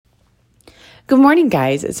Good morning,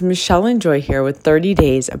 guys. It's Michelle and Joy here with 30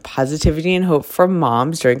 Days of Positivity and Hope for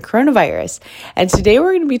Moms during coronavirus. And today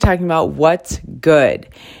we're going to be talking about what's good.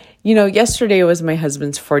 You know, yesterday was my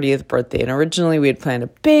husband's 40th birthday, and originally we had planned a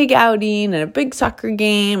big outing and a big soccer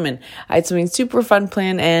game, and I had something super fun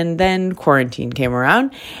planned, and then quarantine came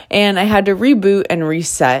around, and I had to reboot and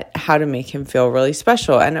reset how to make him feel really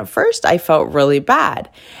special. And at first, I felt really bad.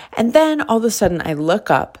 And then all of a sudden, I look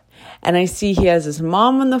up, and I see he has his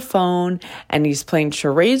mom on the phone and he's playing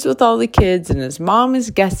charades with all the kids and his mom is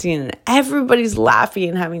guessing and everybody's laughing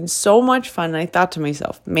and having so much fun. And I thought to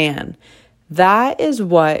myself, man, that is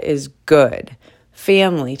what is good.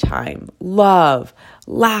 Family time, love,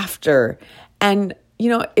 laughter. And, you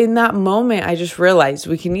know, in that moment, I just realized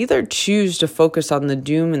we can either choose to focus on the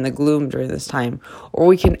doom and the gloom during this time, or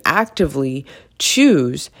we can actively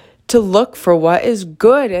choose to look for what is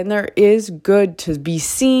good. And there is good to be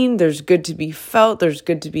seen. There's good to be felt. There's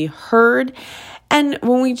good to be heard. And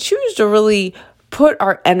when we choose to really put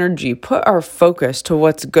our energy, put our focus to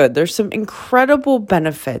what's good, there's some incredible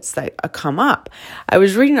benefits that come up. I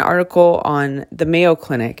was reading an article on the Mayo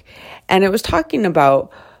Clinic, and it was talking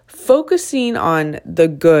about focusing on the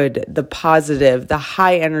good, the positive, the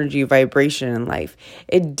high energy vibration in life.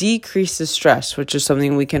 It decreases stress, which is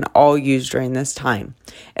something we can all use during this time.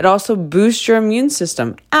 It also boosts your immune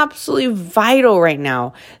system. Absolutely vital right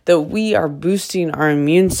now that we are boosting our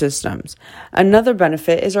immune systems. Another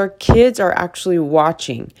benefit is our kids are actually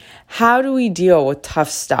watching. How do we deal with tough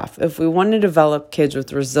stuff? If we want to develop kids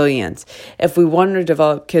with resilience, if we want to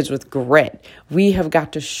develop kids with grit, we have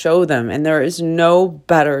got to show them, and there is no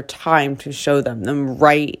better time to show them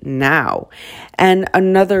right now. And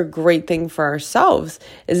another great thing for ourselves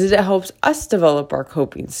is that it helps us develop our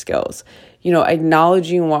coping skills. You know,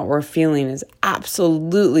 acknowledging what we're feeling is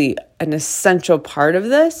absolutely an essential part of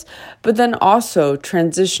this, but then also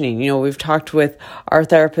transitioning. You know, we've talked with our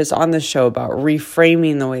therapist on the show about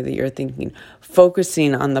reframing the way that you're thinking,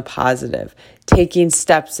 focusing on the positive, taking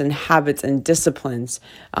steps and habits and disciplines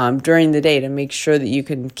during the day to make sure that you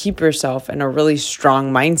can keep yourself in a really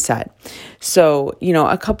strong mindset. So, you know,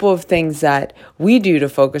 a couple of things that we do to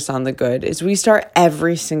focus on the good is we start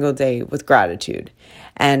every single day with gratitude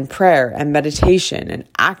and prayer and meditation and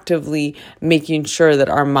actively making sure that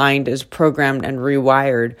our mind is programmed and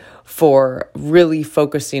rewired for really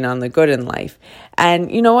focusing on the good in life.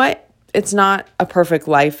 And you know what? It's not a perfect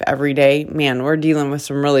life every day. Man, we're dealing with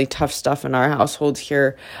some really tough stuff in our household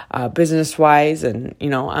here, business-wise. And, you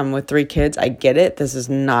know, I'm with 3 kids. I get it. This is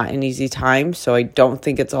not an easy time. So I don't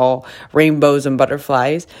think it's all rainbows and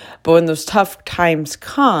butterflies. But when those tough times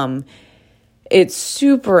come, it's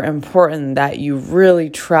super important that you really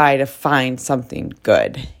try to find something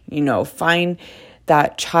good. You know, find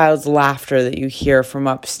that child's laughter that you hear from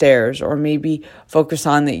upstairs, or maybe focus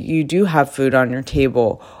on that you do have food on your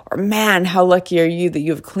table, or man, how lucky are you that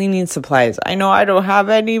you have cleaning supplies? I know I don't have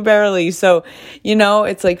any, barely. So, you know,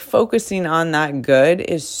 it's like focusing on that good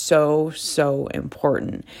is so, so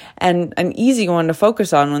important. And an easy one to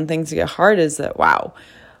focus on when things get hard is that, wow,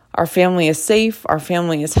 our family is safe, our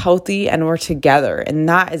family is healthy, and we're together. And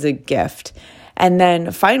that is a gift. And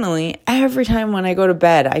then finally, every time when I go to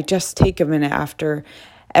bed, I just take a minute after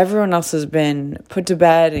everyone else has been put to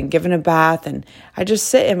bed and given a bath. And I just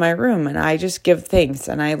sit in my room and I just give thanks.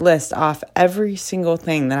 And I list off every single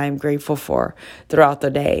thing that I'm grateful for throughout the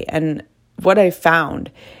day. And what I found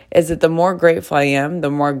is that the more grateful I am, the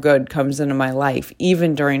more good comes into my life,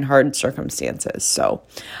 even during hard circumstances. So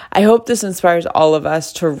I hope this inspires all of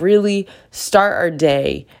us to really start our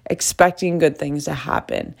day expecting good things to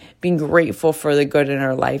happen, being grateful for the good in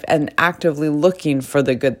our life, and actively looking for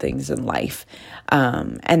the good things in life.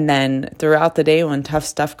 And then throughout the day, when tough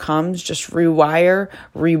stuff comes, just rewire,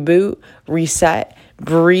 reboot, reset,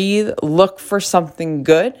 breathe, look for something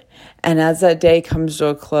good. And as that day comes to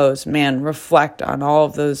a close, man, reflect on all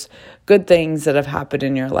of those good things that have happened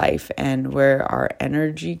in your life. And where our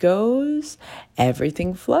energy goes,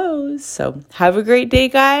 everything flows. So have a great day,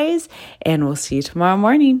 guys. And we'll see you tomorrow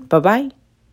morning. Bye-bye.